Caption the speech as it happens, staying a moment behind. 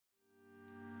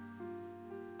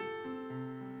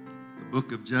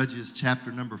Book of Judges,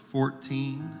 chapter number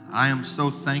 14. I am so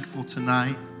thankful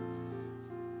tonight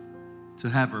to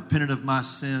have repented of my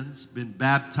sins, been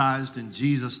baptized in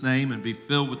Jesus' name, and be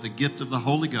filled with the gift of the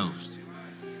Holy Ghost.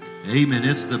 Amen.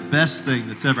 It's the best thing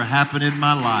that's ever happened in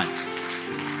my life.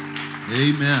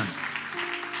 Amen.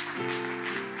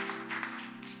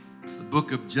 The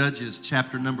book of Judges,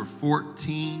 chapter number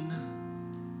 14,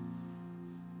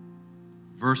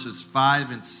 verses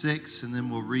 5 and 6, and then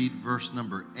we'll read verse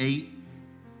number 8.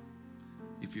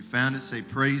 If you found it, say,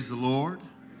 praise the Lord.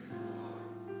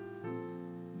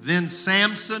 Then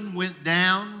Samson went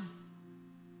down,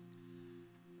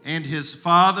 and his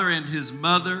father and his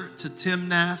mother to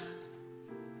Timnath,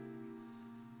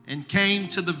 and came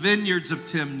to the vineyards of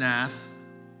Timnath.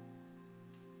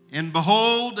 And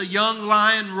behold, a young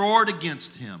lion roared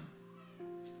against him.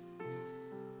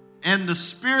 And the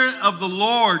Spirit of the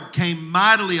Lord came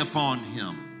mightily upon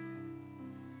him,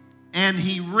 and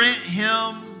he rent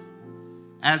him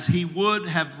as he would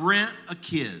have rent a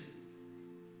kid.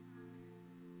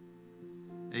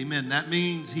 Amen. That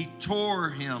means he tore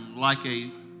him like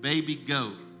a baby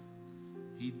goat.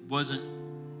 He wasn't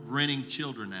renting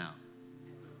children out.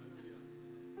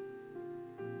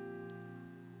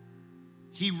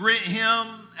 He rent him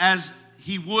as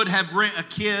he would have rent a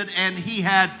kid, and he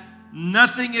had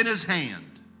nothing in his hand.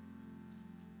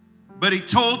 But he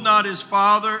told not his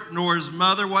father nor his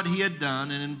mother what he had done.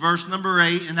 And in verse number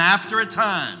 8, and after a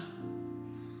time,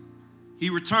 he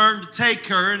returned to take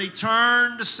her, and he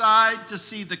turned aside to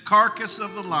see the carcass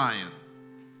of the lion.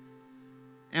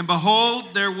 And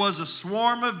behold, there was a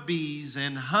swarm of bees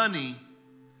and honey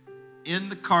in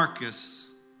the carcass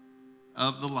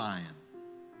of the lion.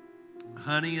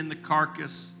 Honey in the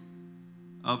carcass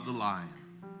of the lion.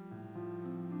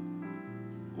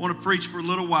 I want to preach for a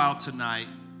little while tonight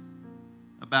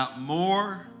about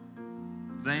more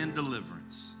than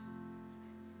deliverance.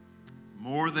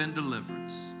 More than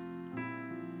deliverance.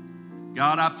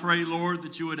 God, I pray, Lord,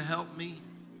 that you would help me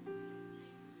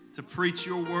to preach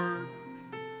your word.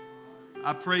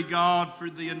 I pray, God, for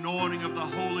the anointing of the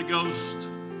Holy Ghost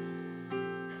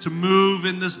to move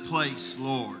in this place,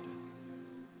 Lord.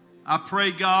 I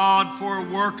pray, God, for a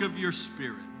work of your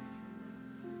Spirit.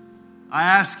 I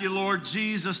ask you, Lord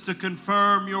Jesus, to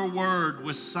confirm your word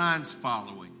with signs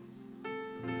following.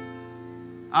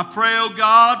 I pray, oh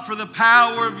God, for the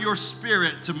power of your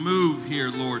Spirit to move here,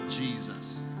 Lord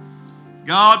Jesus.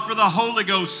 God, for the Holy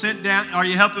Ghost sent down. Are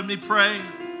you helping me pray?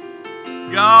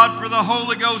 God, for the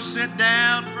Holy Ghost sent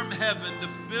down from heaven to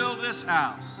fill this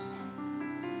house.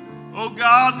 Oh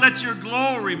God, let your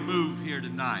glory move here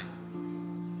tonight.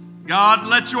 God,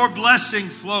 let your blessing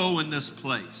flow in this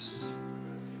place.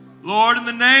 Lord, in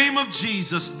the name of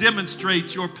Jesus,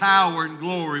 demonstrate your power and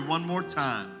glory one more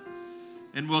time.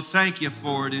 And we'll thank you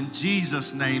for it in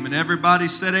Jesus' name. And everybody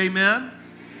said amen.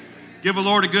 Give the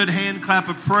Lord a good hand clap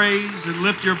of praise and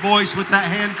lift your voice with that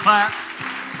hand clap.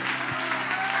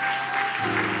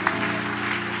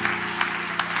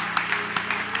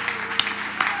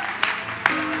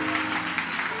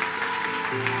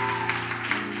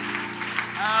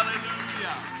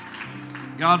 Hallelujah.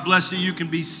 God bless you. You can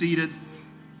be seated.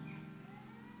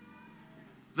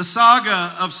 The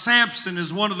saga of Samson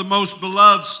is one of the most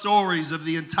beloved stories of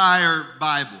the entire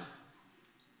Bible.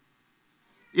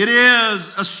 It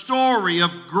is a story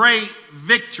of great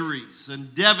victories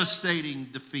and devastating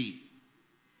defeat.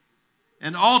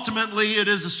 And ultimately, it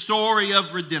is a story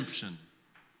of redemption.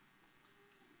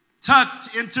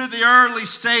 Tucked into the early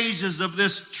stages of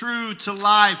this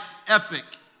true-to-life epic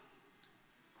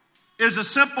is a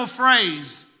simple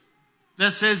phrase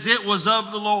that says, "It was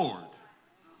of the Lord."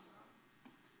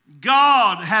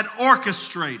 God had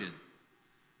orchestrated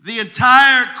the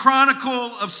entire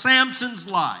chronicle of Samson's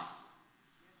life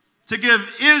to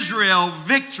give Israel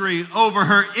victory over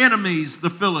her enemies, the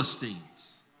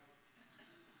Philistines.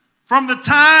 From the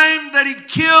time that he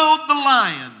killed the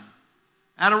lion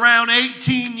at around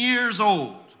 18 years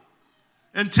old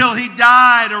until he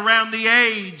died around the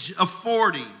age of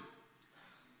 40,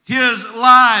 his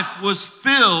life was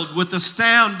filled with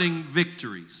astounding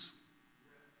victories.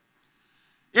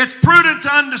 It's prudent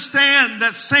to understand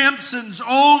that Samson's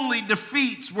only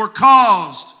defeats were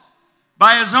caused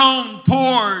by his own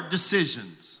poor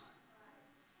decisions,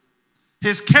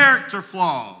 his character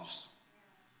flaws,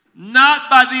 not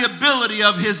by the ability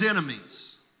of his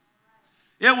enemies.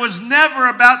 It was never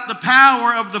about the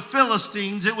power of the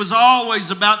Philistines. It was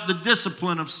always about the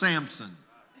discipline of Samson.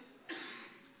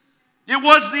 It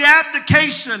was the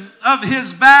abdication of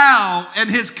his vow and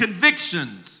his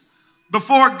convictions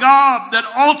before God that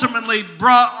ultimately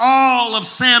brought all of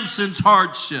Samson's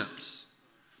hardships.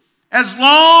 as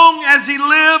long as he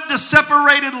lived a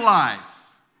separated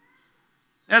life,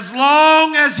 as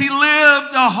long as he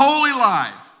lived a holy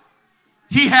life,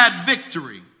 he had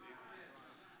victory.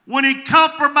 When he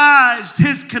compromised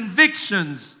his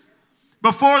convictions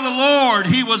before the Lord,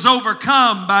 he was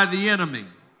overcome by the enemy.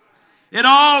 It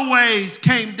always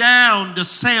came down to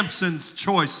Samson's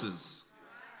choices.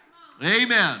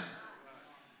 Amen.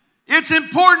 It's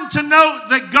important to note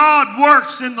that God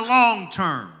works in the long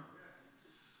term.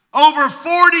 Over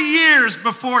 40 years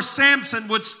before Samson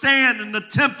would stand in the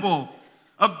temple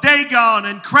of Dagon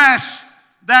and crash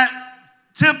that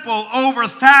temple over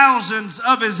thousands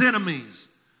of his enemies.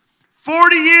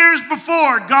 40 years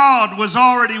before, God was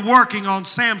already working on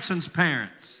Samson's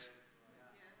parents.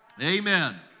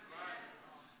 Amen.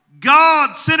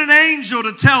 God sent an angel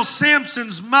to tell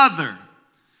Samson's mother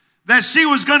that she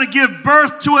was going to give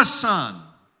birth to a son.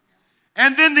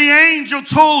 And then the angel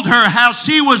told her how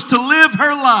she was to live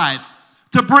her life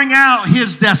to bring out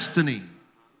his destiny.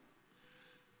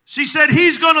 She said,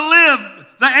 he's going to live,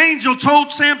 the angel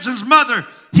told Samson's mother,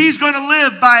 he's going to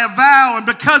live by a vow, and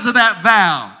because of that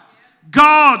vow,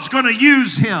 God's going to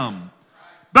use him.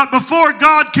 But before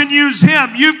God can use him,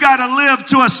 you've got to live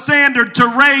to a standard to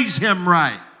raise him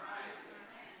right.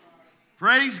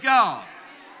 Praise God.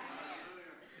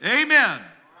 Amen.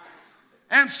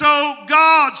 And so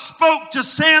God spoke to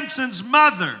Samson's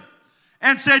mother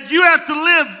and said, you have to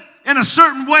live in a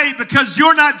certain way because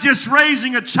you're not just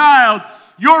raising a child,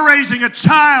 you're raising a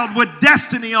child with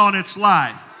destiny on its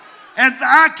life. And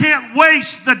I can't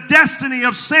waste the destiny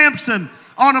of Samson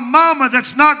on a mama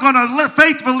that's not going to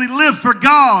faithfully live for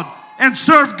God and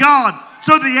serve God.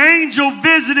 So the angel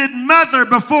visited mother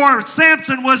before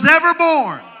Samson was ever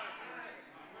born.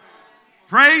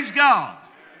 Praise God.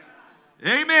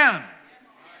 Amen.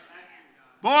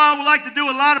 Boy, I would like to do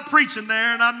a lot of preaching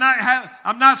there, and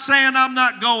I'm not saying I'm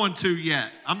not going to yet.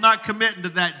 I'm not committing to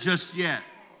that just yet.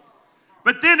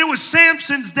 But then it was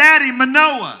Samson's daddy,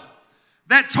 Manoah,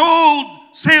 that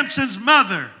told Samson's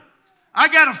mother, I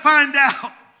got to find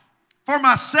out for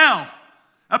myself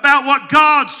about what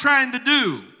God's trying to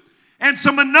do. And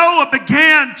so Manoah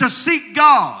began to seek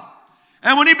God.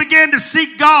 And when he began to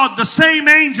seek God, the same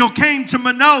angel came to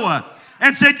Manoah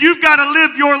and said, you've got to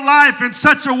live your life in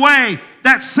such a way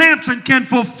that Samson can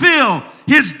fulfill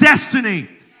his destiny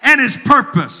and his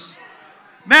purpose.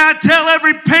 May I tell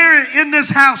every parent in this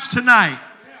house tonight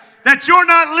that you're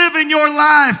not living your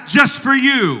life just for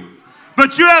you,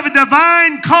 but you have a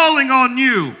divine calling on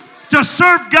you to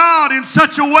serve God in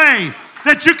such a way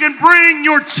that you can bring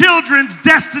your children's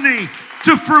destiny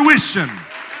to fruition.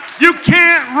 You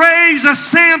can't raise a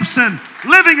Samson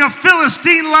living a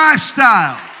Philistine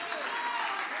lifestyle.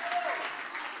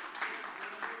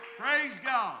 Praise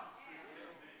God.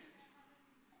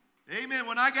 Amen.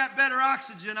 When I got better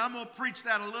oxygen, I'm going to preach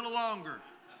that a little longer.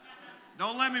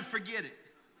 Don't let me forget it.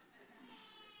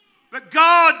 But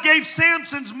God gave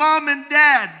Samson's mom and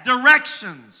dad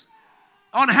directions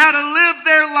on how to live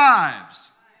their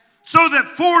lives so that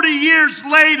 40 years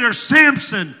later,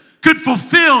 Samson could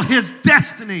fulfill his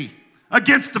destiny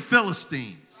against the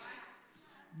Philistines.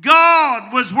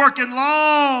 God was working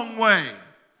long way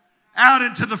out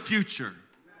into the future.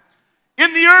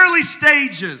 In the early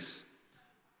stages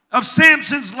of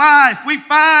Samson's life, we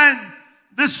find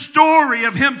this story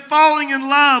of him falling in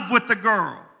love with the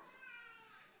girl.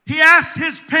 He asked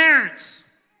his parents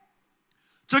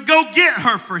to go get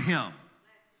her for him.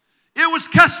 It was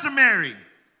customary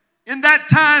in that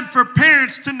time for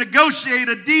parents to negotiate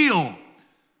a deal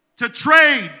to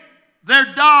trade their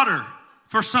daughter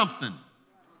for something.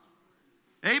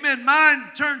 Amen. Mine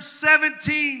turns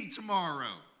 17 tomorrow.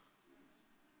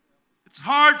 It's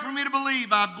hard for me to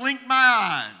believe I blinked my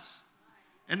eyes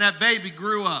and that baby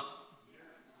grew up.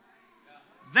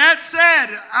 That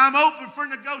said, I'm open for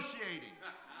negotiating.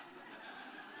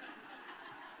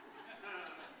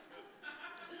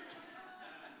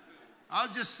 I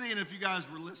was just seeing if you guys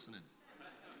were listening.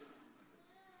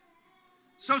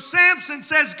 So Samson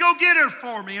says, go get her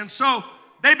for me. And so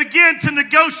they begin to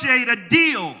negotiate a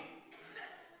deal.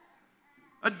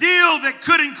 A deal that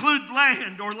could include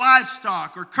land or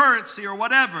livestock or currency or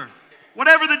whatever.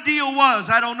 Whatever the deal was,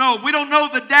 I don't know. We don't know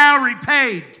the dowry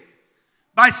paid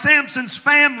by Samson's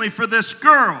family for this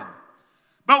girl.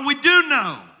 But we do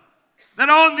know that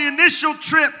on the initial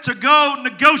trip to go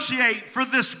negotiate for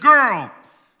this girl,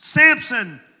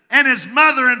 Samson and his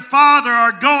mother and father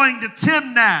are going to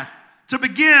Timnath to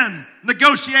begin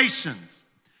negotiations.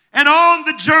 And on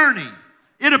the journey,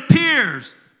 it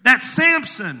appears that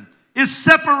Samson is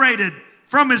separated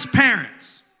from his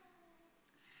parents.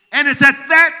 And it's at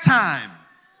that time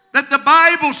that the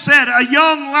Bible said a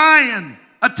young lion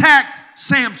attacked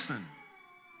Samson.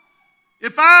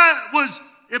 If I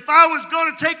was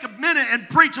going to take a minute and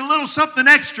preach a little something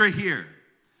extra here,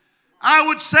 I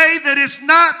would say that it's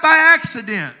not by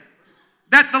accident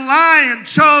that the lion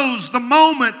chose the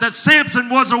moment that Samson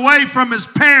was away from his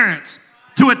parents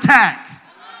to attack.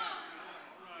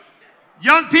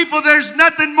 Young people, there's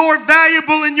nothing more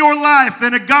valuable in your life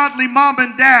than a godly mom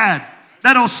and dad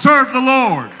that'll serve the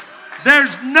Lord.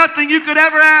 There's nothing you could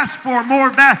ever ask for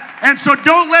more valuable. And so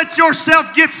don't let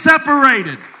yourself get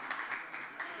separated.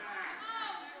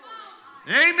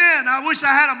 Amen. I wish I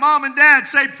had a mom and dad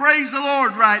say praise the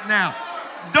Lord right now.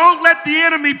 Don't let the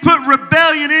enemy put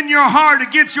rebellion in your heart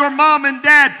against your mom and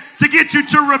dad to get you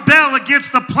to rebel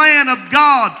against the plan of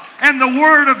God and the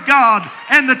Word of God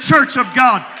and the church of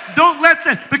God. Don't let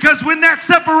that, because when that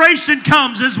separation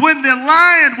comes is when the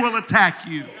lion will attack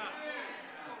you.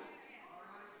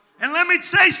 And let me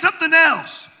say something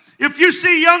else. If you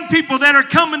see young people that are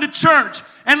coming to church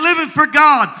and living for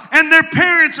God and their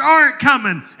parents aren't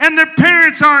coming and their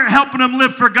parents aren't helping them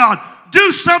live for God,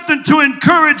 do something to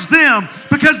encourage them,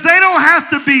 because they don't have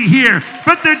to be here,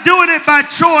 but they're doing it by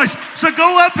choice. So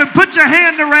go up and put your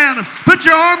hand around them, put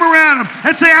your arm around them,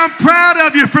 and say, I'm proud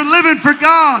of you for living for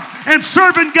God and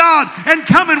serving God and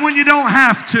coming when you don't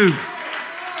have to.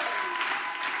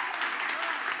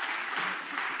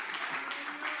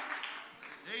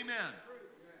 Amen.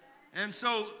 And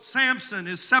so Samson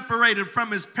is separated from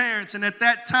his parents, and at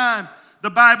that time, the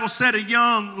Bible said a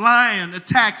young lion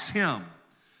attacks him.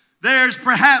 There's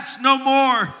perhaps no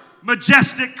more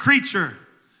majestic creature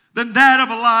than that of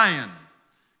a lion,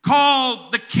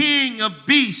 called the king of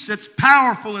beasts. It's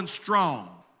powerful and strong.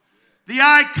 The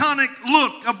iconic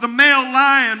look of the male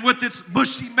lion with its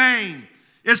bushy mane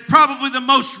is probably the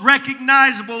most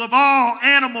recognizable of all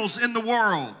animals in the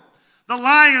world. The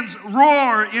lion's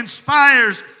roar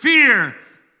inspires fear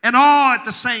and awe at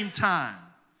the same time.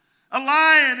 A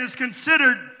lion is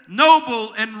considered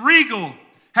noble and regal,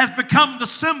 has become the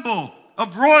symbol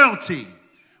of royalty.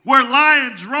 Where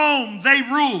lions roam, they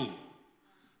rule.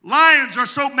 Lions are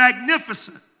so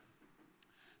magnificent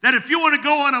that if you want to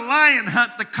go on a lion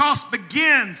hunt, the cost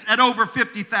begins at over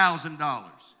 $50,000.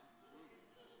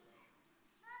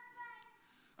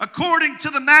 According to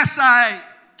the Maasai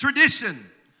tradition,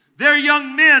 their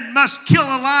young men must kill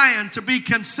a lion to be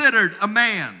considered a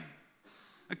man.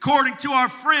 According to our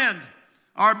friend,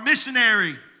 our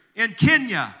missionary in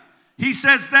Kenya, he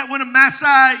says that when a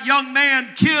Maasai young man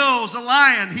kills a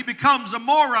lion, he becomes a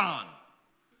moron.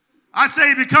 I say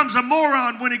he becomes a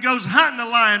moron when he goes hunting a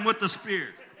lion with the spear.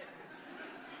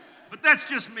 But that's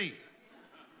just me.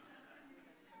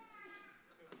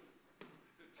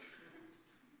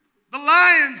 The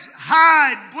lion's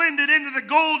hide blended into the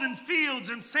golden fields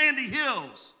and sandy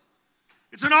hills.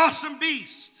 It's an awesome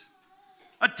beast.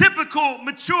 A typical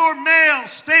mature male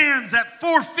stands at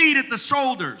 4 feet at the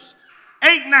shoulders,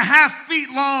 8.5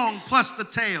 feet long plus the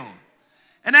tail,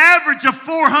 an average of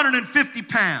 450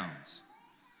 pounds.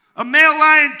 A male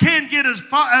lion can get as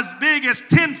big as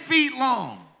 10 feet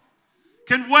long,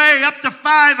 can weigh up to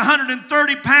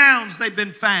 530 pounds, they've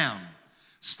been found.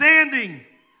 Standing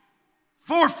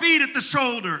 4 feet at the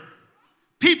shoulder,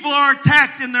 people are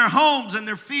attacked in their homes and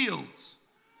their fields.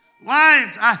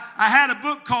 Lions, I had a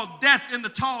book called Death in the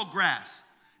Tall Grass.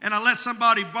 And I let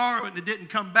somebody borrow it and it didn't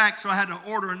come back, so I had to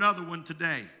order another one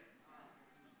today.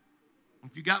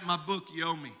 If you got my book, you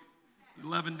owe me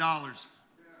 $11.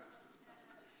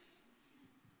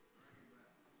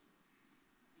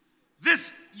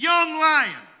 This young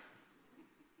lion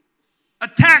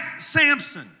attacked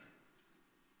Samson.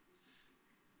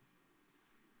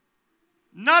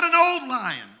 Not an old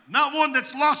lion, not one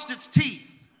that's lost its teeth,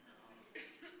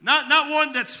 not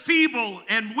one that's feeble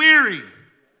and weary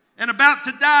and about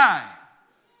to die,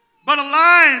 but a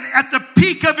lion at the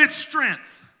peak of its strength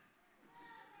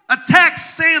attacks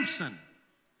Samson.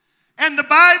 And the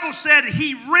Bible said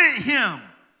he rent him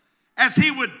as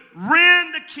he would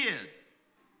rend a kid.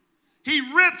 He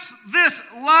rips this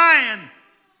lion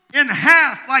in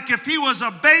half like if he was a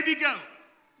baby goat.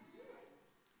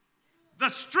 The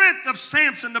strength of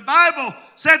Samson, the Bible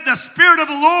said the Spirit of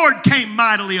the Lord came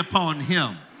mightily upon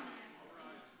him.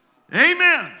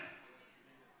 Amen.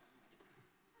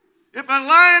 If a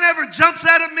lion ever jumps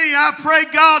out at me, I pray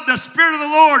God the Spirit of the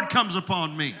Lord comes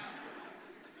upon me.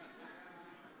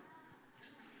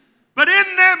 But in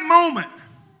that moment,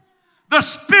 the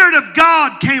Spirit of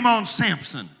God came on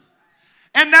Samson.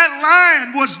 And that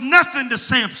lion was nothing to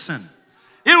Samson.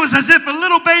 It was as if a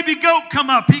little baby goat come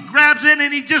up. He grabs it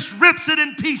and he just rips it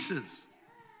in pieces.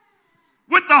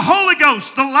 With the Holy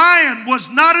Ghost, the lion was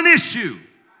not an issue.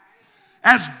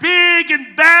 As big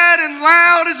and bad and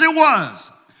loud as it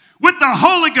was, with the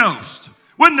Holy Ghost,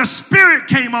 when the Spirit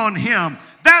came on him,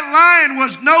 that lion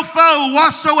was no foe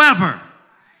whatsoever.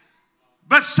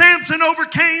 But Samson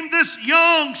overcame this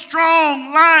young,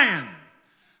 strong lion.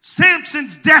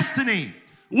 Samson's destiny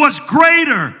was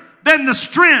greater than the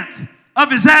strength of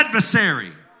his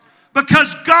adversary.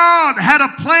 Because God had a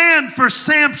plan for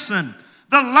Samson,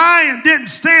 the lion didn't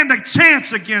stand a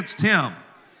chance against him.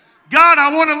 God,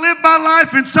 I want to live my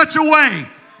life in such a way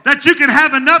that you can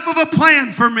have enough of a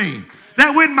plan for me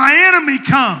that when my enemy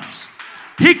comes,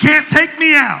 he can't take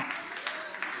me out.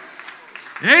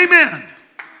 Amen.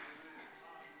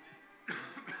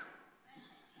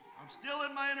 I'm still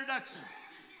in my introduction.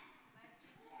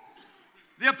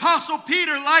 The Apostle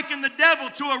Peter likened the devil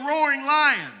to a roaring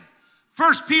lion.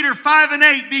 1 Peter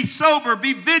 5:8, be sober,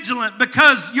 be vigilant,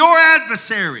 because your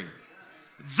adversary,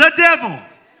 the devil,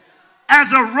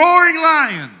 as a roaring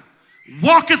lion,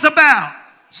 walketh about,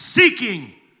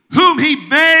 seeking whom he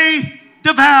may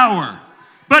devour.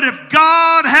 But if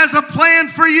God has a plan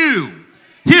for you,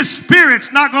 his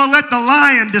Spirit's not going to let the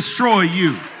lion destroy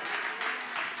you.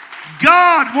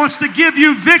 God wants to give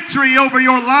you victory over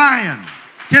your lion.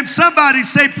 Can somebody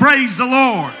say praise the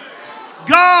Lord?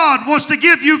 God wants to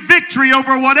give you victory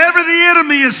over whatever the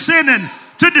enemy is sending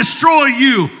to destroy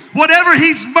you. Whatever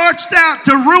he's marched out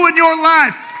to ruin your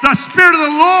life, the Spirit of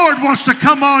the Lord wants to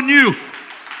come on you.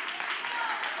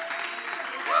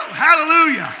 Whoa,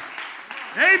 hallelujah.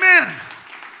 Amen.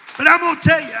 But I'm going to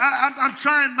tell you, I'm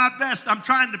trying my best. I'm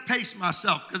trying to pace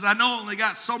myself because I know I only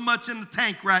got so much in the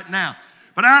tank right now.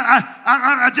 But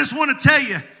I just want to tell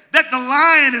you that the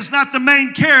lion is not the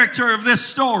main character of this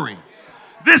story.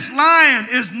 This lion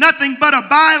is nothing but a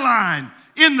byline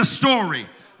in the story.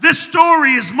 This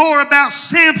story is more about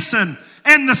Samson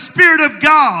and the Spirit of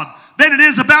God than it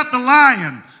is about the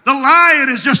lion. The lion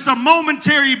is just a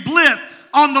momentary blip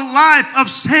on the life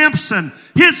of Samson.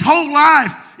 His whole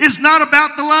life is not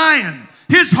about the lion.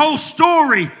 His whole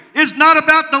story is not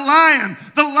about the lion.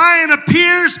 The lion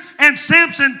appears and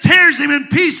Samson tears him in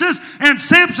pieces and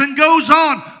Samson goes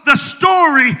on. The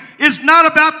story is not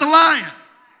about the lion.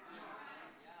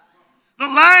 The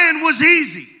lion was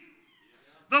easy.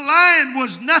 The lion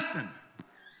was nothing.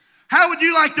 How would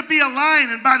you like to be a lion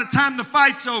and by the time the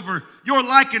fight's over, you're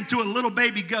likened to a little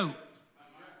baby goat?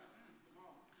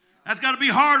 That's got to be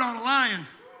hard on a lion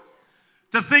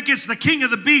to think it's the king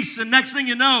of the beasts, and next thing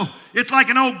you know, it's like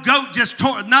an old goat just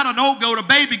tore, not an old goat, a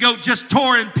baby goat just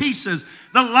tore in pieces.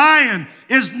 The lion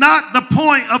is not the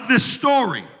point of this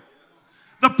story.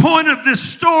 The point of this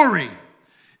story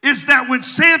is that when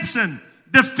Samson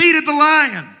defeated the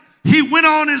lion, he went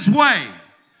on his way.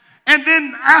 And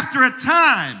then after a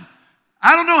time,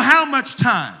 I don't know how much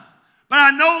time, but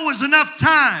I know it was enough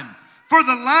time for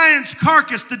the lion's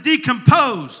carcass to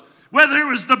decompose, whether it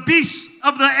was the beasts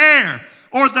of the air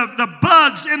or the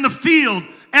bugs in the field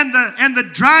and the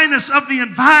dryness of the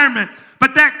environment.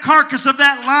 But that carcass of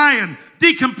that lion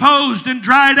decomposed and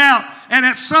dried out. And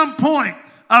at some point,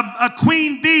 a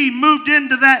queen bee moved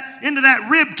into that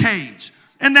rib cage.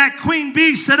 And that queen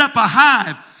bee set up a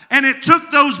hive. And it took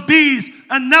those bees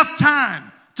enough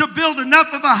time to build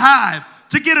enough of a hive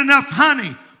to get enough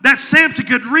honey that Samson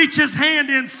could reach his hand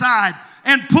inside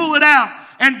and pull it out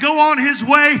and go on his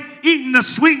way, eating the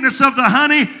sweetness of the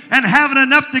honey and having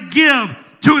enough to give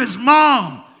to his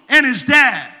mom and his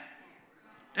dad.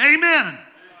 Amen.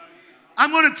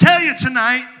 I'm going to tell you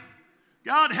tonight,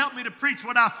 God help me to preach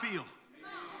what I feel.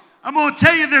 I'm going to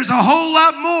tell you there's a whole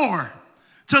lot more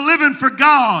to living for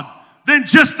God than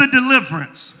just the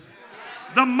deliverance.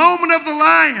 The moment of the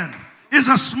lion is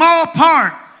a small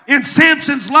part in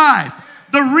Samson's life.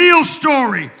 The real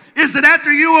story is that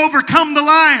after you overcome the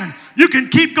lion, you can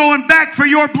keep going back for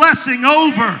your blessing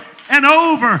over and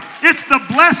over. It's the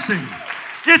blessing.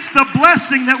 It's the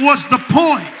blessing that was the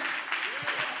point.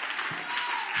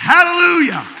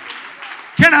 Hallelujah.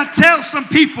 Can I tell some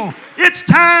people, it's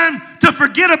time to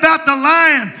forget about the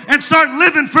lion and start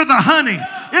living for the honey.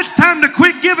 It's time to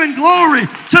quit giving glory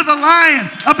to the lion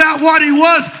about what he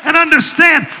was and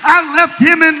understand I left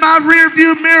him in my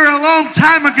rearview mirror a long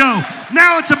time ago.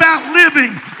 Now it's about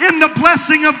living in the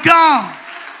blessing of God.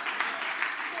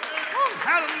 Woo,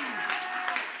 hallelujah.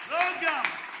 Oh God.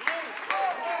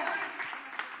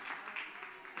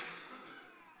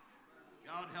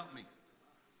 God help me.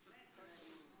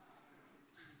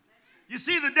 You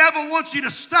see, the devil wants you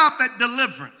to stop at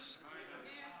deliverance.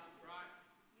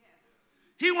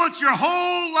 He wants your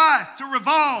whole life to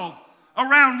revolve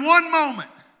around one moment.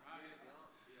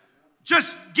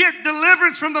 Just get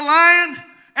deliverance from the lion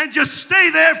and just stay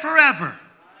there forever.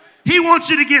 He wants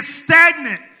you to get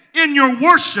stagnant in your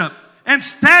worship and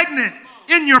stagnant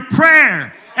in your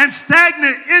prayer and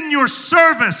stagnant in your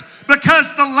service because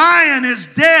the lion is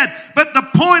dead. But the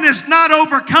point is not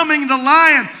overcoming the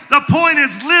lion. The point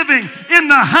is living in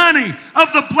the honey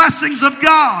of the blessings of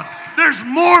God. There's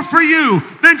more for you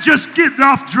than just getting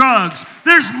off drugs.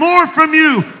 There's more from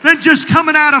you than just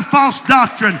coming out of false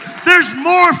doctrine. There's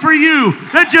more for you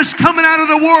than just coming out of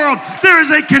the world. There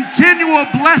is a continual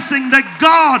blessing that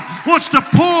God wants to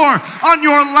pour on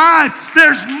your life.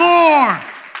 There's more.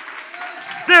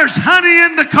 There's honey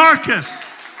in the carcass.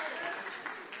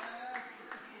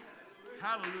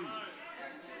 Hallelujah.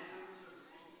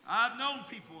 I've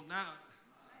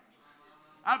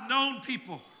known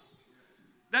people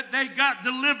that they got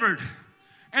delivered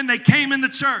and they came in the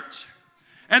church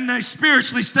and they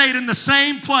spiritually stayed in the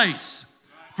same place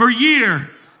for year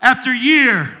after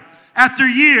year after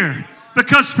year,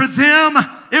 because for them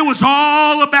it was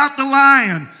all about the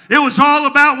lion. It was all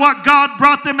about what God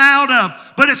brought them out of.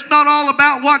 But it's not all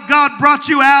about what God brought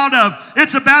you out of.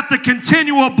 It's about the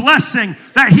continual blessing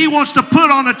that He wants to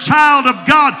put on a child of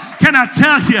God. Can I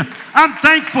tell you, I'm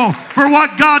thankful for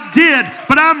what God did,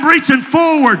 but I'm reaching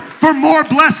forward for more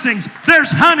blessings.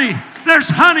 There's honey. There's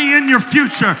honey in your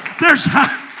future. There's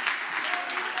honey.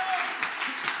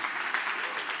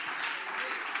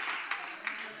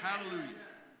 Hallelujah.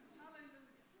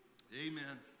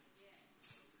 Amen.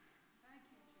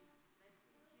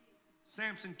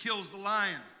 Samson kills the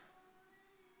lion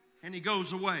and he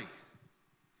goes away.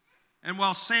 And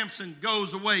while Samson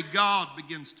goes away, God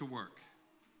begins to work.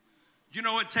 You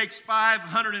know, it takes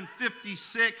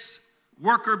 556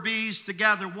 worker bees to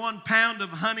gather 1 pound of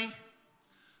honey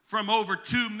from over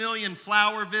 2 million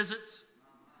flower visits.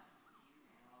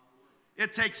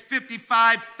 It takes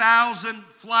 55,000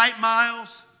 flight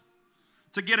miles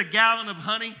to get a gallon of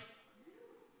honey.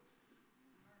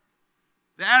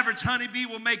 The average honeybee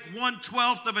will make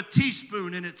 1/12 of a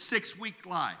teaspoon in its 6-week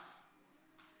life.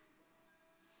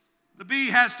 The bee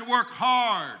has to work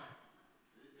hard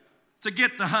to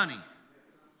get the honey.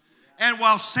 And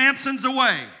while Samson's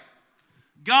away,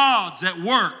 God's at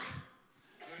work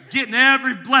getting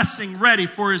every blessing ready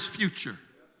for his future.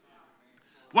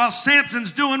 While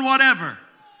Samson's doing whatever,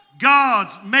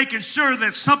 God's making sure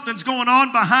that something's going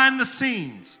on behind the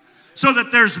scenes so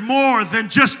that there's more than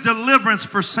just deliverance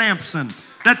for Samson,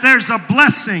 that there's a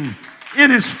blessing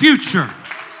in his future.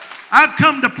 I've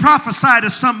come to prophesy to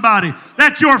somebody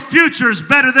that your future is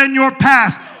better than your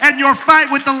past, and your fight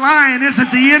with the lion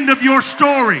isn't the end of your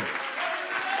story.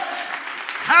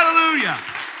 Hallelujah.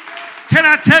 Can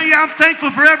I tell you, I'm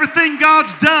thankful for everything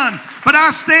God's done, but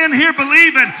I stand here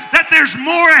believing that there's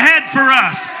more ahead for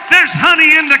us. There's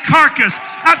honey in the carcass.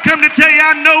 I've come to tell you,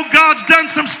 I know God's done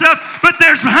some stuff, but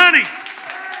there's honey.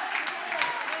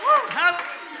 Woo, hallelujah.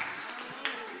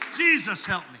 Jesus,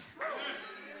 help me.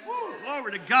 Woo,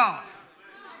 glory to God.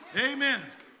 Amen.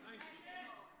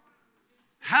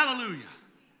 Hallelujah.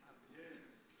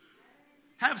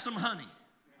 Have some honey.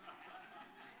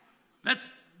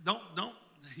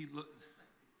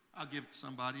 I'll give it to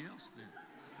somebody else then.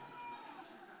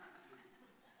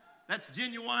 That's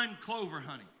genuine clover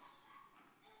honey.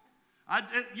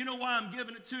 You know why I'm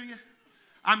giving it to you?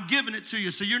 I'm giving it to you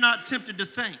so you're not tempted to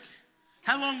think.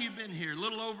 How long you been here? A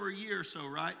little over a year or so,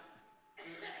 right?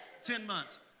 10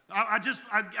 months.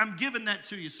 I'm giving that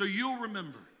to you so you'll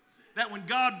remember that when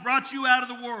God brought you out of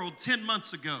the world 10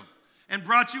 months ago and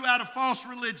brought you out of false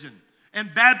religion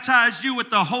and baptized you with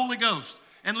the Holy Ghost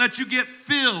and let you get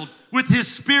filled with His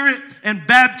Spirit and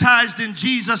baptized in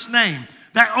Jesus' name,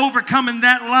 that overcoming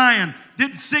that lion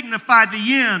didn't signify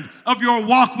the end of your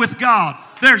walk with God.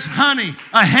 There's honey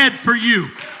ahead for you.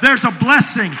 There's a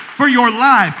blessing for your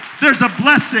life. There's a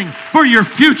blessing for your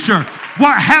future.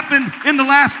 What happened in the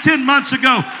last 10 months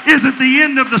ago isn't the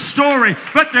end of the story,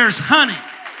 but there's honey.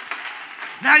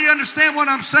 Now you understand what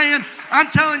I'm saying? I'm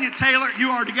telling you, Taylor,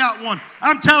 you already got one.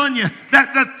 I'm telling you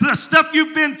that the stuff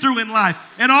you've been through in life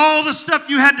and all the stuff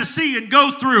you had to see and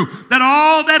go through, that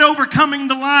all that overcoming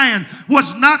the lion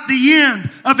was not the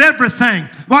end of everything.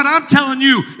 What I'm telling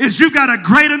you is you got a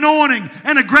great anointing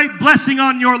and a great blessing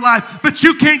on your life, but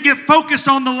you can't get focused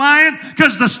on the lion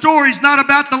because the story's not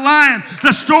about the lion.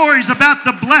 The story's about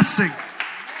the blessing.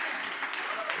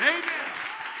 Amen.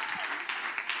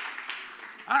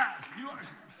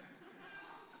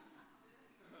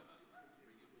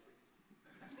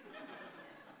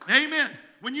 Amen.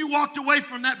 When you walked away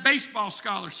from that baseball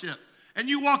scholarship and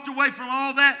you walked away from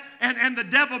all that and the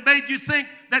devil made you think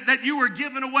that you were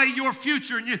giving away your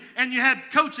future, and you had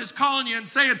coaches calling you and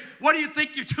saying, what do you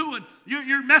think you're doing?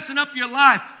 You're messing up your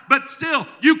life. But still,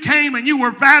 you came and you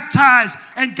were baptized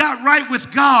and got right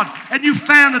with God, and you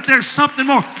found that there's something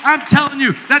more. I'm telling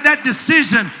you that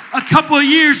decision a couple of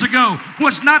years ago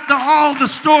was not all the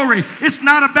story. It's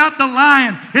not about the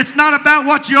lion. It's not about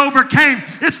what you overcame.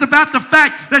 It's about the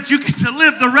fact that you get to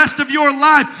live the rest of your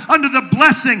life under the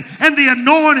blessing and the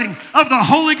anointing of the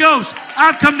Holy Ghost.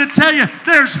 I've come to tell you,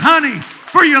 there's honey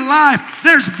for your life.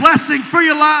 There's blessing for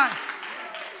your life.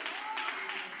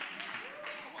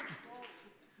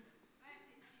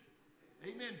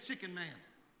 Amen, Chicken Man.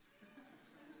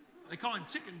 They call him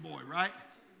Chicken Boy, right?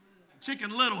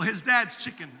 Chicken Little. His dad's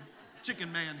Chicken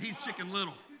Man. He's Chicken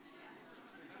Little.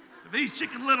 If he's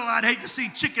Chicken Little, I'd hate to see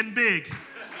Chicken Big.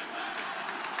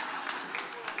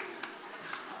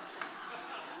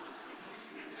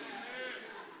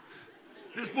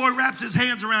 This boy wraps his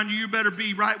hands around you. You better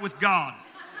be right with God.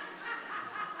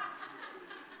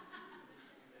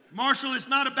 Marshall, it's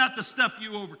not about the stuff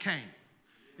you overcame.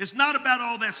 It's not about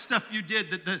all that stuff you did,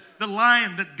 the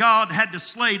lion that God had to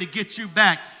slay to get you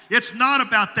back. It's not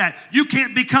about that. You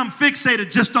can't become fixated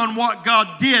just on what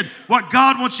God did. What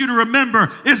God wants you to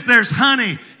remember is there's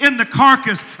honey in the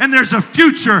carcass, and there's a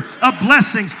future of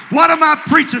blessings. What am I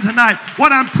preaching tonight?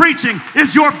 What I'm preaching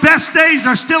is your best days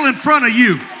are still in front of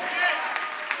you.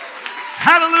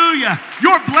 Hallelujah.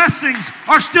 Your blessings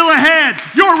are still ahead.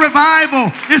 Your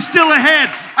revival is still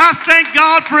ahead. I thank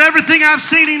God for everything I've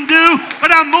seen him do,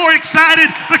 but I'm more excited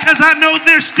because I know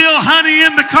there's still honey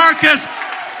in the carcass.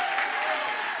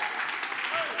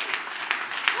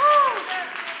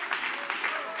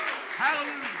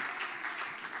 Hallelujah.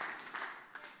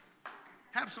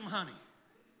 Have some honey.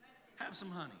 Have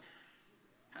some honey.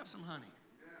 Have some honey.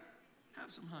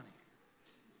 Have some honey.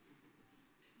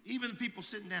 Even the people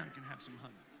sitting down can have some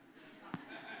honey.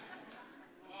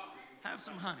 Have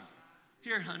some honey.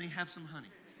 Here, honey, have some honey.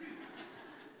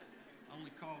 I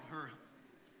only called her.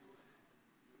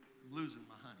 I'm losing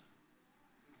my honey.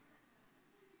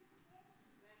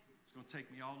 It's going to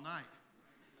take me all night.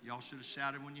 Y'all should have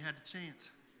shouted when you had the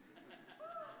chance.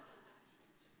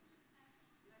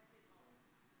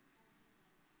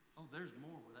 Oh, there's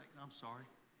more where that. I'm sorry.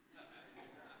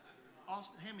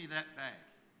 Austin, hand me that bag.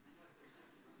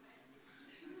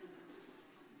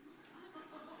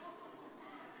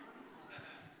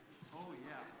 Oh,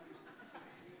 yeah.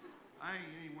 I ain't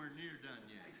anywhere near done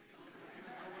yet.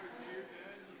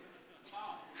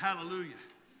 Hallelujah.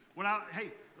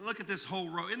 Hey, look at this whole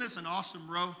row. Isn't this an awesome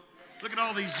row? Look at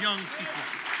all these young people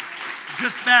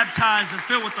just baptized and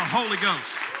filled with the Holy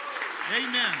Ghost.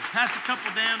 Amen. Pass a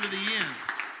couple down to the end.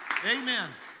 Amen.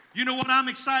 You know what I'm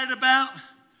excited about?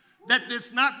 That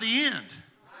it's not the end.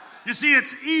 You see,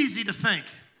 it's easy to think.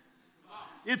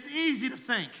 It's easy to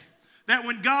think that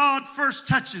when God first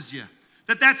touches you,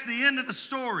 that's the end of the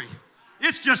story.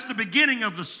 It's just the beginning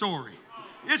of the story.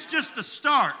 It's just the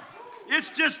start. It's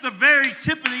just the very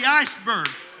tip of the iceberg,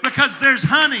 because there's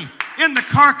honey in the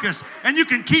carcass and you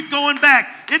can keep going back.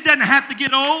 It doesn't have to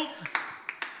get old.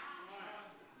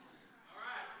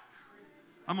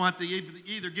 I'm going to have to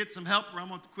either get some help or I'm going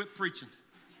to have to quit preaching.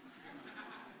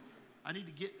 I need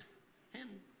to get, there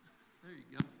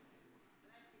you go.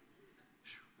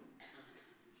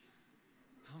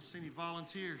 I don't see any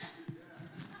volunteers.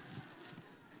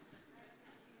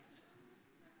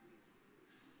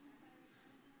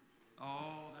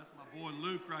 Oh, that's my boy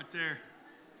Luke right there.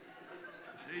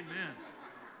 Amen.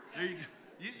 There you go.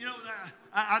 You know,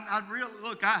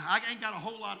 I ain't got a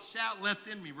whole lot of shout left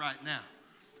in me right now.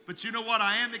 But you know what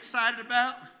I am excited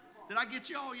about? Did I get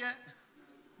you all yet?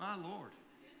 My Lord.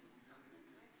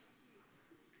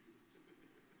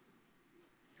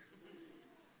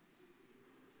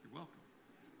 You're welcome.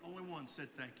 Only one said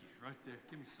thank you. Right there.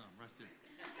 Give me some right there.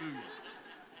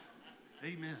 Ooh.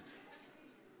 Amen.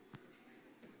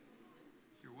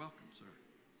 You're welcome, sir.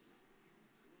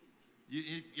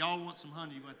 If y'all want some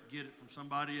honey, you have to get it from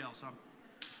somebody else.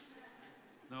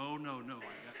 No.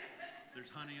 There's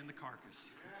honey in the carcass.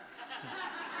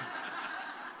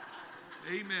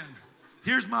 Amen.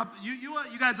 Here's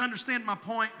you guys understand my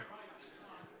point?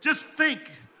 Just think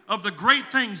of the great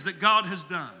things that God has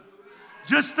done.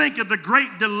 Just think of the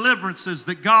great deliverances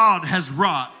that God has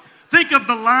wrought. Think of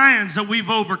the lions that we've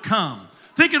overcome.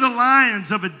 Think of the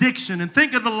lions of addiction, and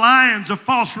think of the lions of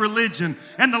false religion,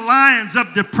 and the lions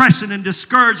of depression and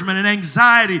discouragement and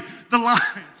anxiety. The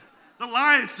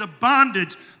lions of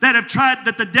bondage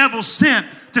that the devil sent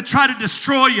to try to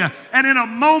destroy you. And in a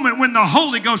moment when the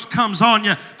Holy Ghost comes on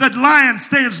you, the lion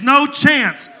stands no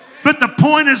chance. But the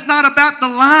point is not about the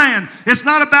lion. It's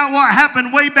not about what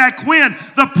happened way back when.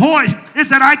 The point is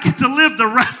that I get to live the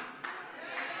rest.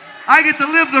 I get to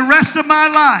live the rest of my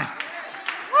life.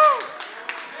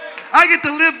 I get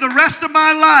to live the rest of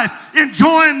my life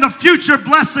enjoying the future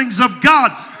blessings of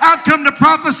God. I've come to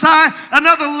prophesy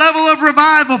another level of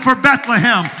revival for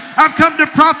Bethlehem. I've come to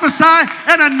prophesy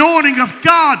an anointing of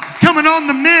God coming on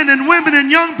the men and women and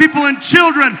young people and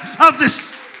children of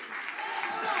this.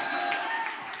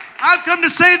 I've come to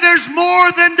say there's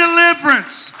more than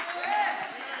deliverance.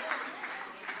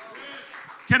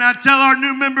 Can I tell our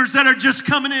new members that are just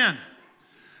coming in,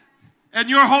 and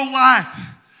your whole life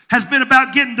has been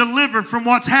about getting delivered from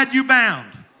what's had you bound?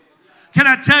 Can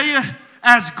I tell you,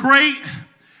 as great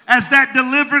as that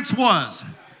deliverance was,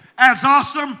 as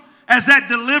awesome as that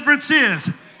deliverance is,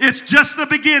 it's just the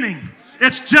beginning.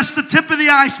 It's just the tip of the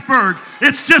iceberg.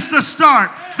 It's just the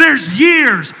start. There's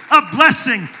years of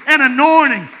blessing and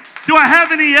anointing. Do I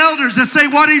have any elders that say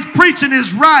what he's preaching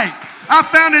is right? I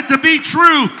found it to be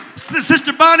true.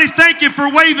 Sister Bonnie, thank you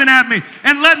for waving at me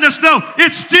and letting us know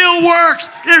it still works.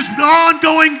 There's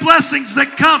ongoing blessings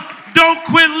that come. Don't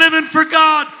quit living for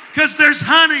God, because there's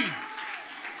honey.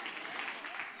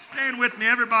 Stand with me,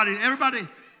 everybody.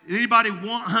 Anybody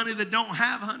want honey that don't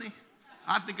have honey?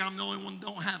 I think I'm the only one that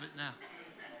don't have it now.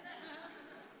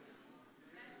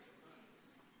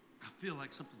 I feel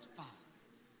like something's falling.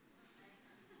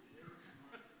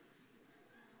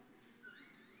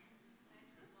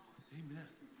 Amen.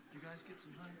 You guys get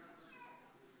some honey?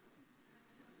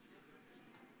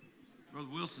 Brother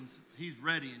Wilson, he's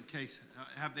ready in case.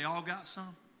 Have they all got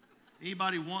some?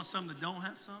 Anybody want some that don't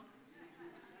have some?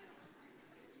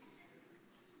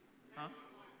 Huh?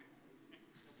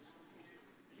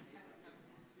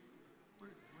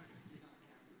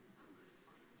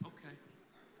 Okay.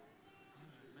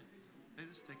 Hey,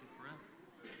 this is taking forever.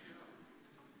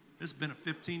 This has been a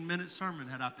 15-minute sermon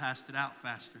had I passed it out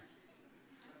faster.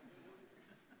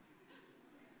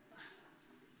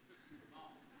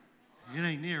 It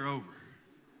ain't near over.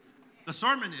 The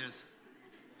sermon is.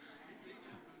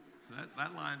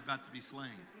 That lion's about to be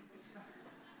slain.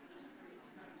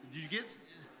 Did you get...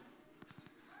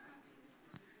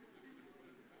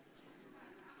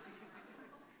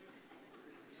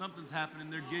 Something's happening.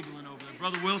 They're giggling over there.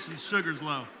 Brother Wilson's sugar's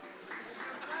low.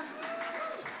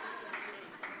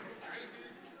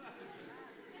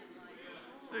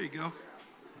 There you go.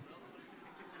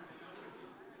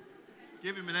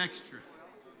 Give him an extra.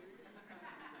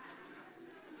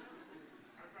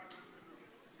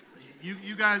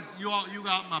 You guys, you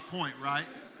got my point, right?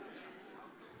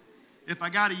 If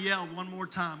I got to yell one more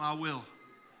time, I will.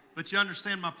 But you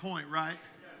understand my point, right?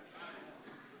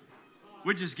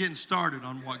 We're just getting started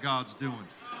on what God's doing.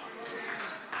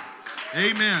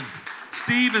 Amen.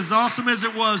 Steve, as awesome as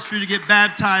it was for you to get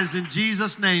baptized in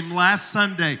Jesus' name last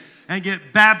Sunday and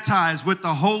get baptized with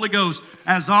the Holy Ghost,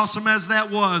 as awesome as that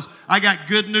was, I got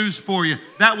good news for you.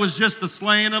 That was just the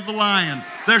slaying of the lion.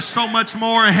 There's so much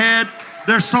more ahead.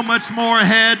 There's so much more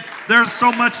ahead. There's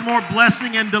so much more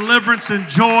blessing and deliverance and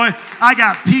joy. I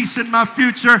got peace in my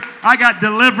future. I got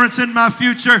deliverance in my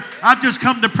future. I've just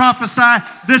come to prophesy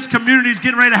this community is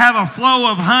getting ready to have a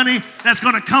flow of honey that's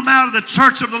going to come out of the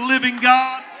church of the living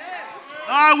God.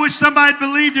 Oh, I wish somebody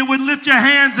believed it would lift your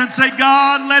hands and say,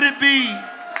 God, let it be.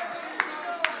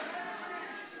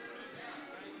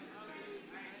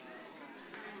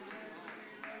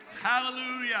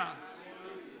 Hallelujah.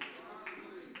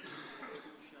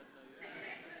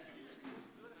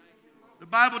 The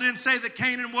Bible didn't say that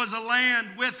Canaan was a land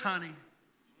with honey.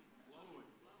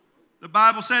 The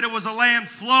Bible said it was a land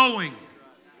flowing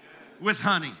with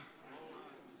honey.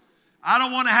 I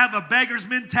don't want to have a beggar's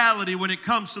mentality when it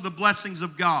comes to the blessings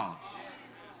of God.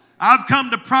 I've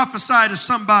come to prophesy to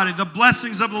somebody, the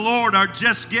blessings of the Lord are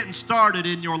just getting started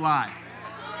in your life.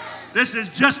 This is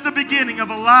just the beginning of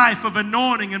a life of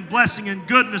anointing and blessing and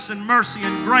goodness and mercy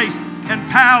and grace and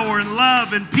power and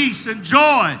love and peace and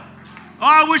joy. Oh,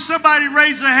 I wish somebody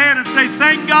raised their hand and say,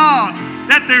 thank God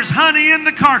that there's honey in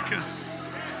the carcass.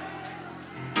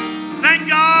 Thank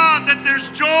God that there's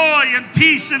joy and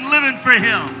peace in living for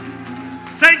Him.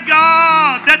 Thank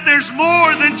God that there's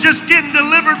more than just getting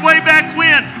delivered way back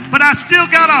when, but I still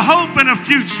got a hope and a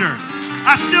future.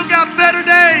 I still got better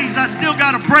days. I still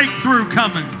got a breakthrough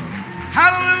coming.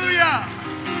 Hallelujah.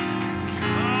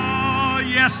 Oh,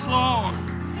 yes, Lord.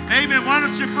 Amen. Why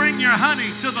don't you bring your honey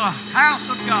to the house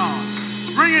of God?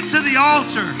 Bring it to the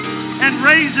altar and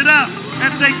raise it up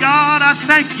and say, God, I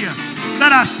thank you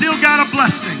that I still got a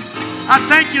blessing. I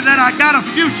thank you that I got a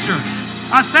future.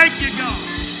 I thank you, God.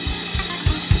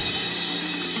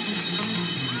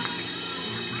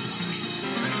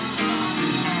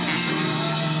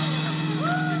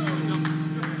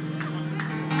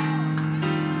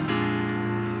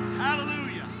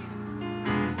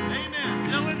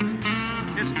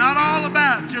 It's not all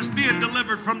about just being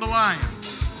delivered from the lion.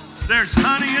 There's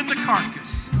honey in the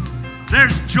carcass.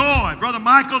 There's joy. Brother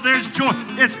Michael, there's joy.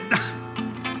 It's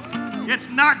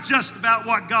not just about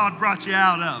what God brought you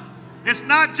out of. It's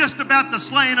not just about the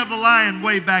slaying of the lion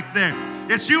way back there.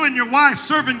 It's you and your wife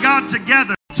serving God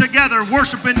together,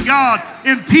 worshiping God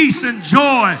in peace and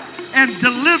joy and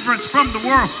deliverance from the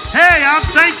world. Hey, I'm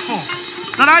thankful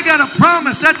that I got a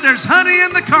promise that there's honey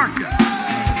in the carcass.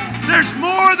 There's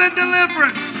more than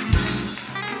deliverance.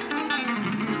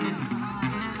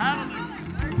 Hallelujah.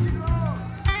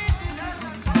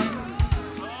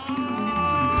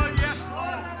 Oh, yes,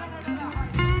 Lord.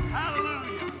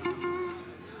 Hallelujah.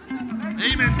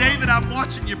 Amen. David, I'm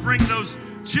watching you bring those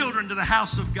children to the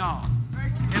house of God.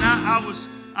 And I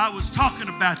was talking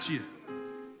about you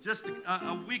just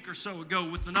a week or so ago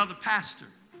with another pastor.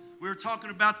 We were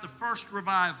talking about the first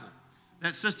revival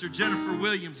that Sister Jennifer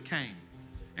Williams came.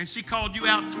 And she called you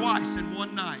out twice in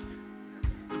one night.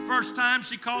 The first time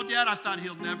she called you out, I thought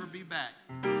he'll never be back.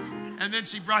 And then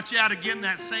she brought you out again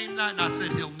that same night, and I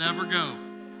said, he'll never go.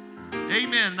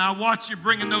 Amen. And I watch you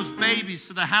bringing those babies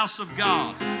to the house of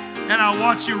God. And I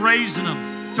watch you raising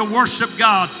them to worship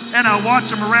God. And I watch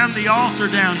them around the altar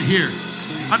down here.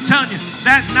 I'm telling you,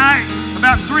 that night,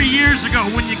 about 3 years ago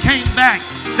when you came back,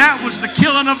 that was the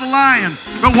killing of the lion.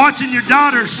 But watching your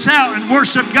daughters shout and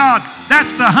worship God,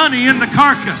 that's the honey in the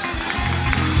carcass.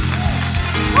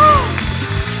 Woo!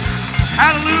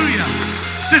 Hallelujah.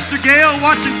 Sister Gail,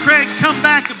 watching Craig come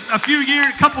back a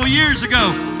couple years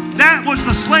ago, that was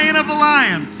the slaying of the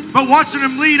lion. But watching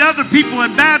him lead other people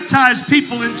and baptize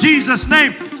people in Jesus'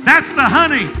 name, that's the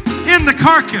honey in the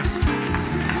carcass.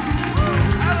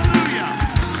 Hallelujah.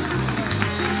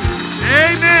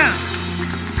 Amen.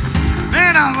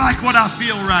 Man, I like what I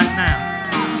feel right now.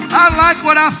 I like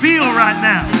what I feel right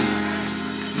now.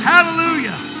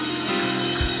 Hallelujah.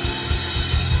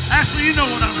 Ashley, you know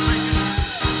what I'm thinking.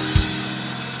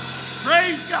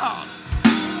 Praise God.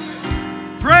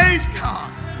 Praise God.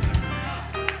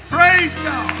 Praise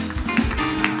God.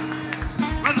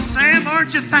 Brother Sam,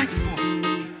 aren't you thankful?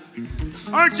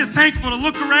 Aren't you thankful to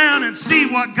look around and see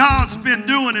what God's been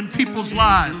doing in people's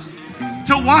lives?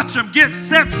 To watch them get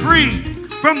set free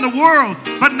from the world,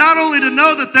 but not only to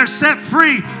know that they're set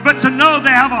free, but to know they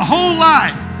have a whole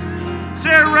life.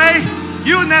 Sarah Ray,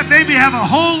 you and that baby have a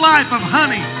whole life of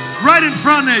honey right in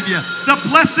front of you. The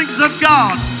blessings of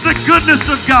God, the goodness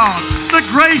of God, the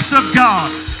grace of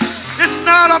God. It's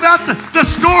not about the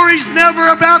story's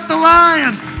never about the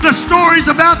lion. The story's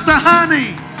about the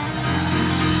honey.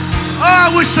 Oh,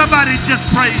 I wish somebody just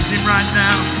praised him right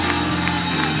now.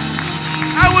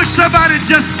 I wish somebody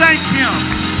just thanked him.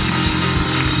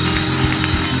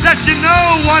 That you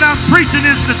know what I'm preaching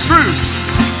is the truth.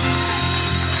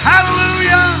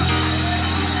 Hallelujah.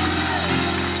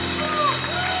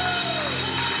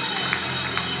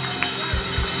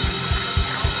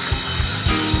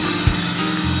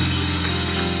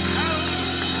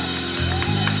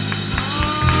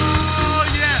 Oh,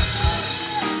 yes.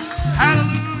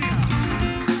 Hallelujah.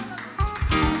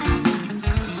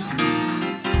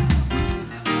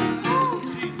 Oh,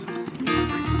 Jesus.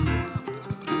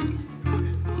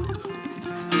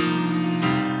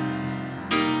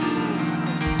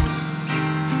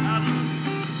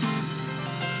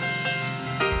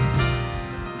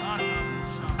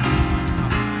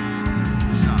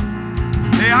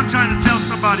 I'm trying to tell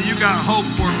somebody you got hope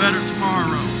for a better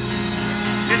tomorrow.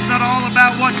 It's not all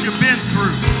about what you've been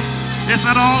through. It's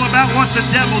not all about what the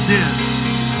devil did.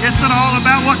 It's not all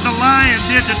about what the lion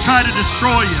did to try to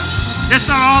destroy you. It's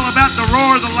not all about the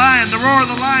roar of the lion. The roar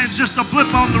of the lion is just a blip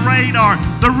on the radar.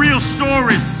 The real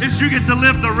story is you get to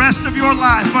live the rest of your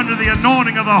life under the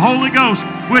anointing of the Holy Ghost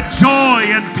with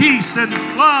joy and peace and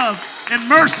love and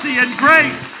mercy and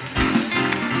grace.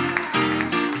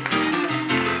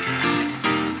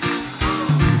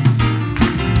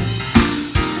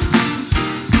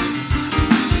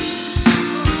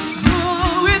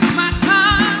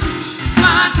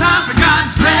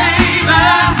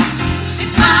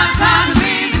 It's my time to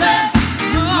be blessed.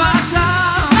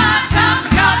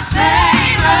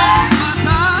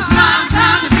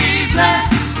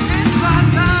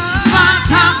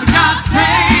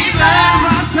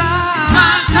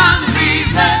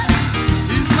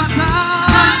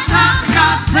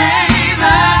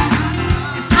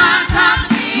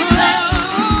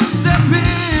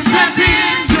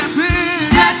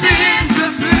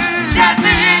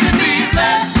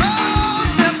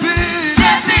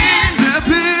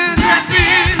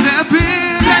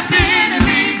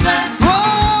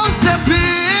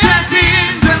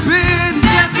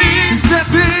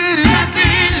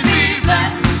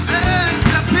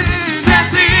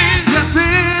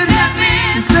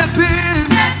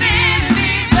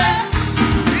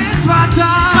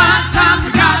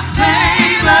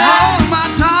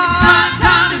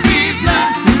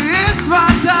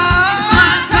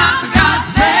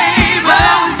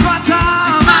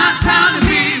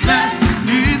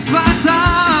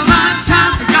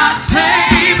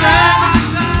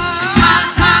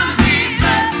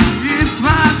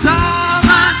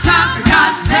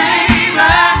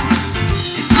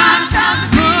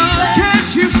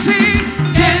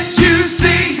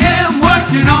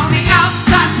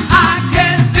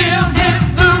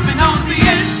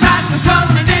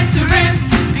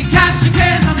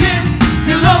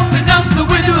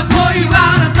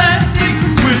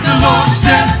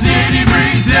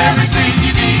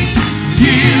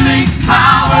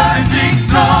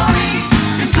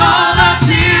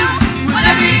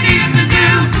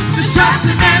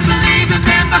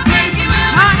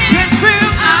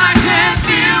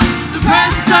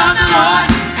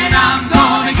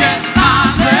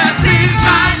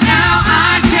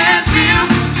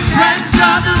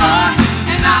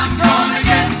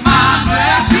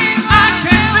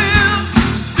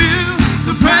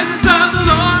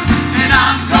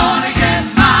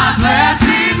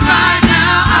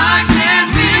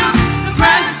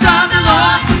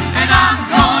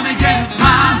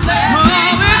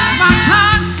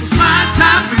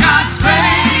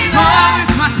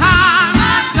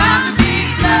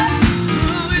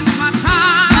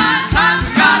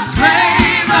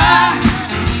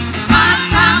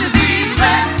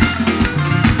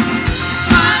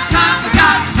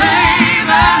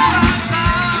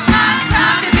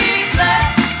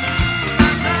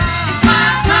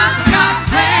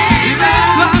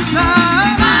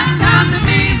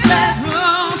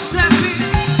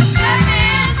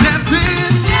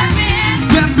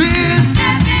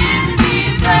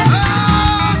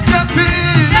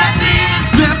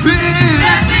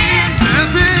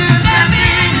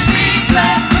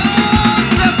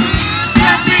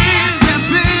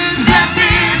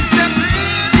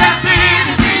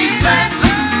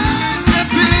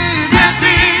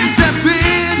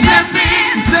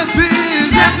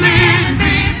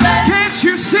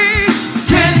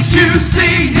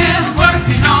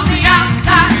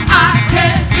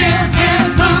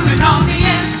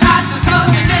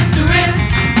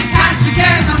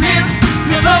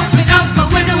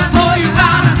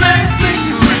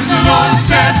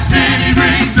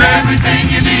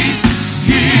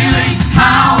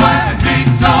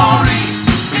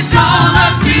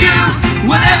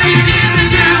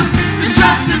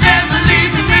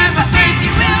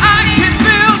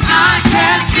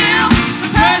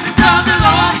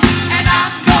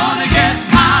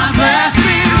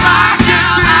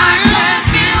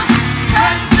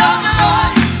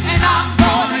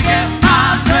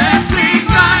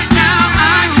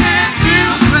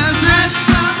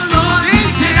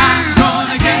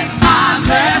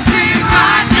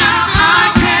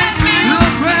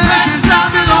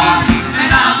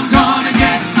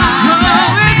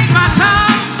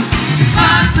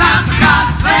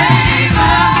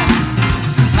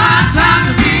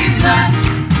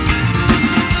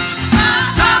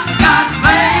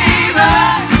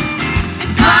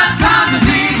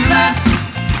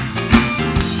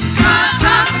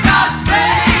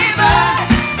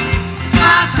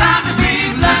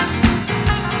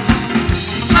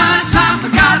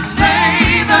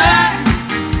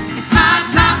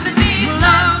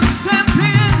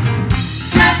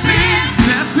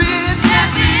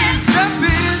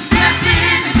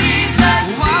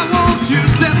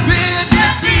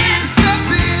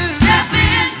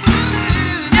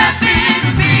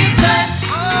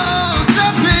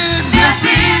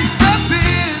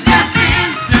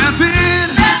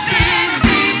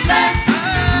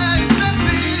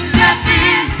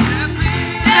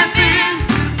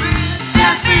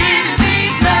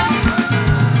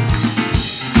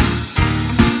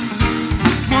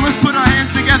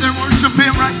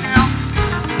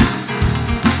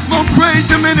 praise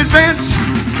Him in advance.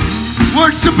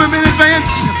 Worship Him in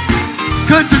advance,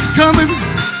 because it's coming.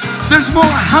 There's more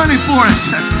honey for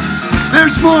us.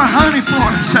 There's more honey for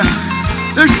us.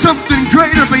 There's something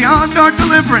greater beyond our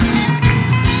deliverance.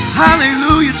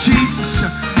 Hallelujah, Jesus.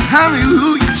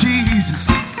 Hallelujah,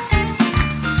 Jesus.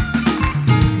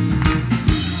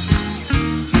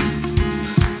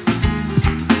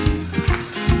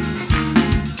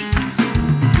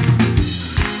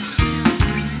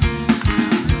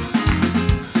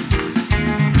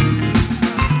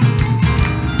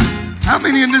 How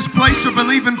many in this place are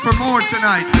believing for more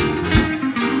tonight?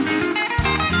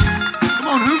 Come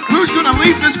on, who's going to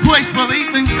leave this place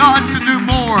believing God to do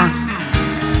more?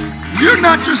 You're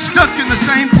not just stuck in the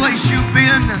same place you've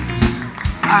been.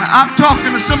 I'm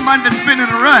talking to somebody that's been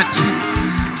in a rut.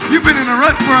 You've been in a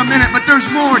rut for a minute, but there's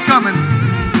more coming.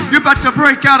 You're about to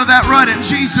break out of that rut in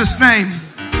Jesus' name.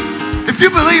 If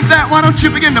you believe that, why don't you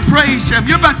begin to praise Him?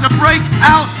 You're about to break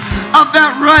out of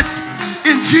that rut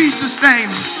in Jesus'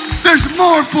 name. There's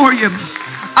more for you.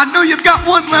 I know you've got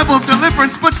one level of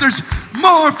deliverance, but there's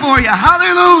more for you.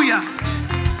 Hallelujah.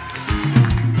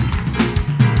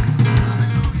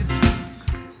 Hallelujah, Jesus.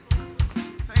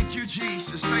 Thank you,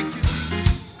 Jesus. Thank you,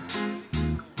 Jesus.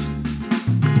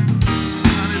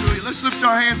 Hallelujah. Let's lift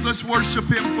our hands. Let's worship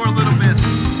Him for a little bit.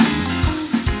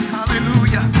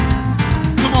 Hallelujah.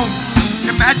 Come on.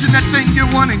 Imagine that thing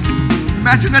you're wanting.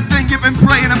 Imagine that thing you've been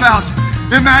praying about.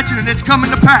 Imagine it. It's coming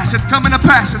to pass. It's coming to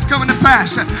pass. It's coming to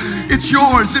pass. It's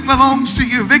yours. It belongs to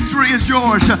you. Victory is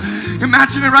yours.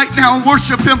 Imagine it right now and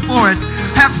worship Him for it.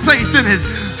 Have faith in it.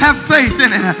 Have faith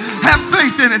in it. Have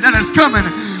faith in it that it's coming.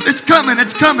 It's coming.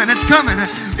 It's coming. It's coming.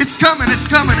 It's coming. It's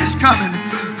coming. It's coming.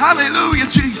 Hallelujah,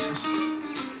 Jesus.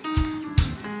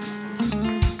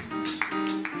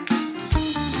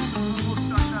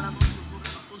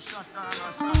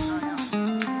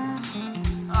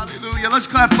 Hallelujah. Let's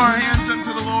clap our hands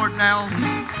unto the Lord now.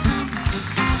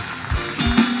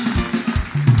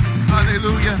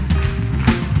 Hallelujah.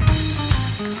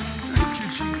 Thank you,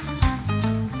 Jesus.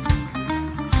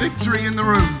 Victory in the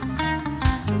room.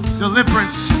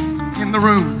 Deliverance in the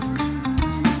room.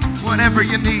 Whatever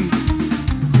you need,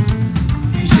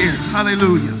 He's here.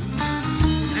 Hallelujah.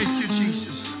 Thank you,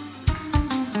 Jesus.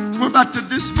 We're about to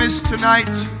dismiss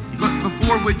tonight, but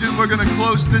before we do, we're going to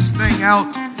close this thing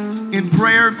out in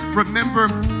prayer. Remember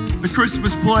the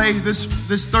Christmas play this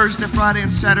Thursday, Friday,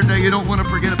 and Saturday. You don't want to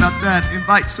forget about that.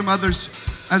 Invite some others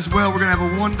as well. We're going to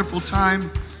have a wonderful time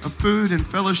of food and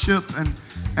fellowship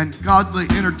and godly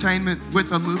entertainment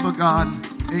with a move of God.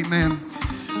 Amen.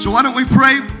 So why don't we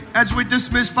pray as we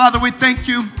dismiss. Father, we thank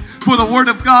You for the word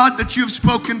of God that You've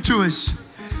spoken to us.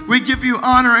 We give You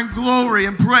honor and glory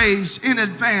and praise in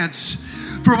advance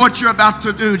for what You're about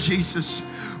to do, Jesus.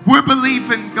 We're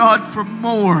believing, God, for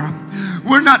more.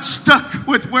 We're not stuck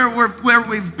with where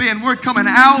we've been. We're coming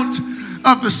out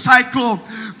of the cycle,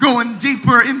 going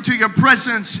deeper into Your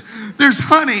presence. There's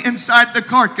honey inside the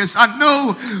carcass. I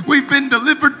know we've been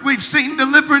delivered. We've seen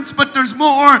deliverance, but there's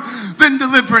more than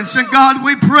deliverance. And God,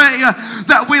 we pray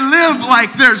that we live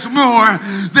like there's more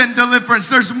than deliverance.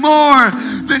 There's more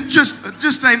than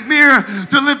just a mere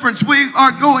deliverance. We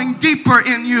are going deeper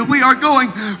in You. We are going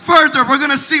further. We're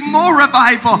going to see more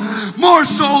revival, more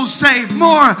souls saved,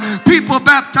 more people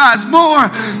baptized, more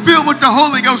filled with the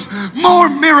Holy Ghost, more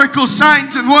miracles,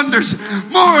 signs, and wonders,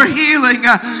 more healing.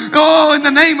 Oh, in the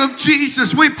name of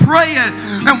Jesus, we pray it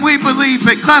and we believe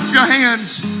it. Clap your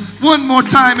hands one more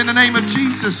time in the name of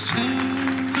Jesus.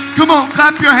 Come on,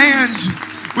 clap your hands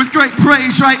with great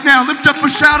praise right now. Lift up a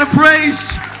shout of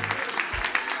praise.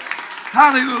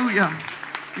 Hallelujah.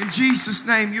 In Jesus'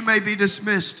 name, you may be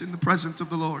dismissed in the presence of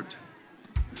the Lord.